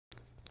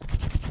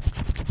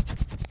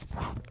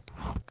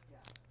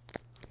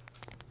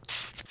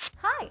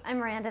I'm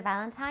Miranda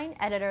Valentine,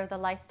 editor of the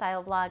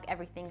lifestyle blog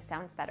Everything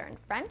Sounds Better in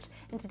French,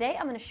 and today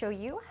I'm going to show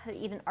you how to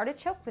eat an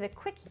artichoke with a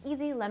quick,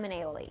 easy lemon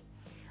aioli.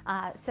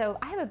 So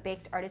I have a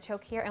baked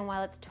artichoke here, and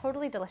while it's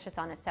totally delicious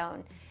on its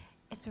own,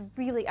 it's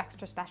really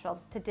extra special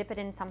to dip it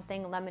in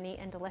something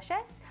lemony and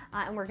delicious,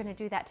 and we're going to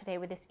do that today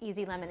with this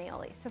easy lemon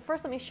aioli. So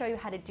first let me show you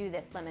how to do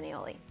this lemon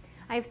aioli.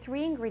 I have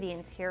 3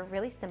 ingredients here,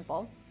 really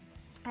simple.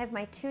 I have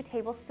my 2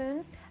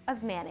 tablespoons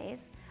of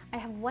mayonnaise, I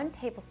have 1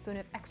 tablespoon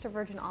of extra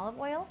virgin olive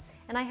oil,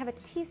 and I have a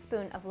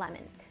teaspoon of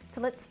lemon. So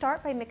let's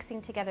start by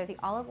mixing together the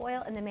olive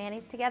oil and the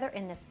mayonnaise together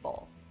in this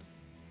bowl.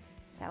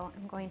 So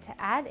I'm going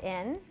to add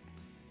in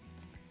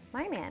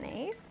my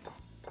mayonnaise,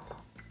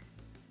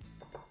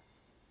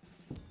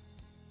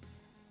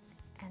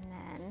 and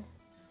then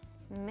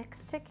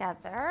mix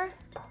together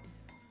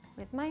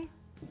with my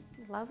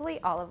lovely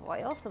olive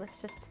oil. So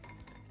let's just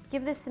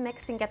give this a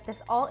mix and get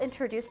this all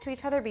introduced to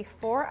each other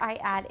before I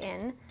add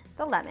in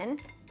the lemon.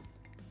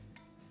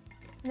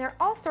 And there are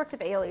all sorts of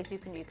aiolis you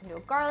can do. You can do a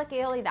garlic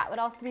aioli, that would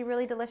also be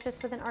really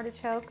delicious with an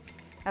artichoke.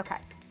 Okay,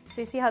 so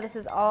you see how this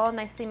is all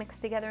nicely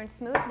mixed together and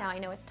smooth? Now I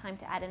know it's time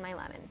to add in my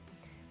lemon.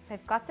 So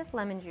I've got this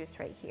lemon juice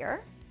right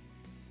here.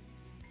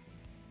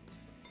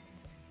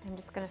 I'm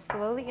just gonna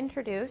slowly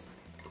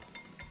introduce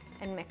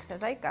and mix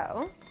as I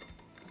go.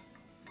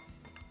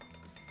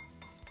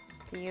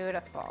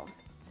 Beautiful.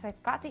 So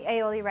I've got the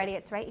aioli ready,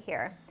 it's right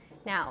here.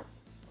 Now,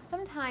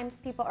 sometimes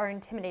people are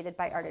intimidated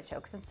by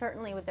artichokes, and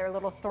certainly with their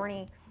little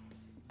thorny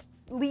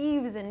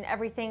leaves and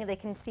everything, they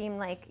can seem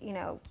like, you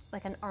know,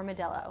 like an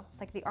armadillo.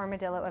 It's like the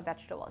armadillo of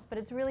vegetables, but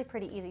it's really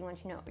pretty easy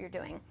once you know what you're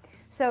doing.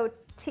 So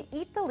to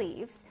eat the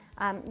leaves,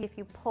 if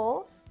you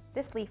pull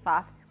this leaf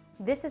off,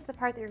 this is the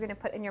part that you're gonna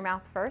put in your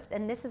mouth first,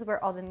 and this is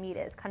where all the meat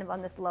is, kind of on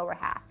this lower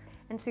half.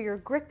 And so you're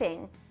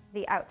gripping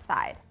the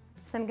outside.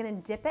 So I'm gonna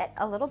dip it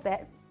a little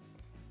bit.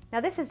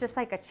 Now this is just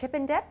like a chip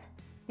and dip.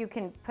 You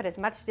can put as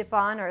much dip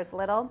on or as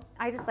little.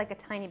 I just like a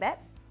tiny bit.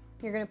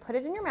 You're gonna put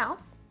it in your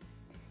mouth.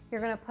 You're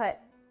gonna put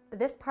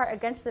this part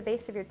against the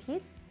base of your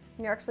teeth,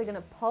 and you're actually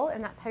gonna pull,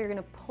 and that's how you're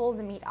gonna pull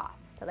the meat off.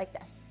 So like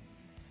this.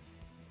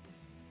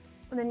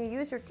 And then you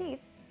use your teeth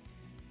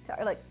to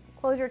like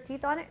close your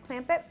teeth on it,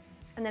 clamp it,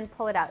 and then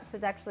pull it out. So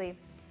it's actually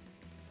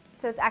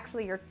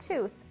your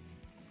tooth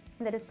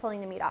that is pulling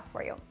the meat off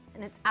for you.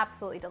 And it's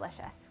absolutely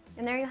delicious.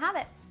 And there you have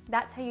it.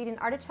 That's how you eat an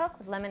artichoke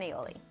with lemon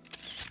aioli.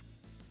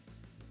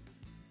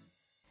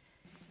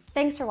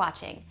 Thanks for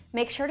watching.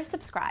 Make sure to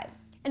subscribe.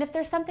 And if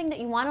there's something that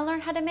you want to learn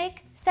how to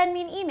make, send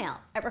me an email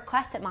at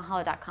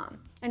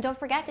request@mahalo.com. And don't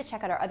forget to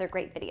check out our other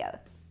great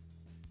videos.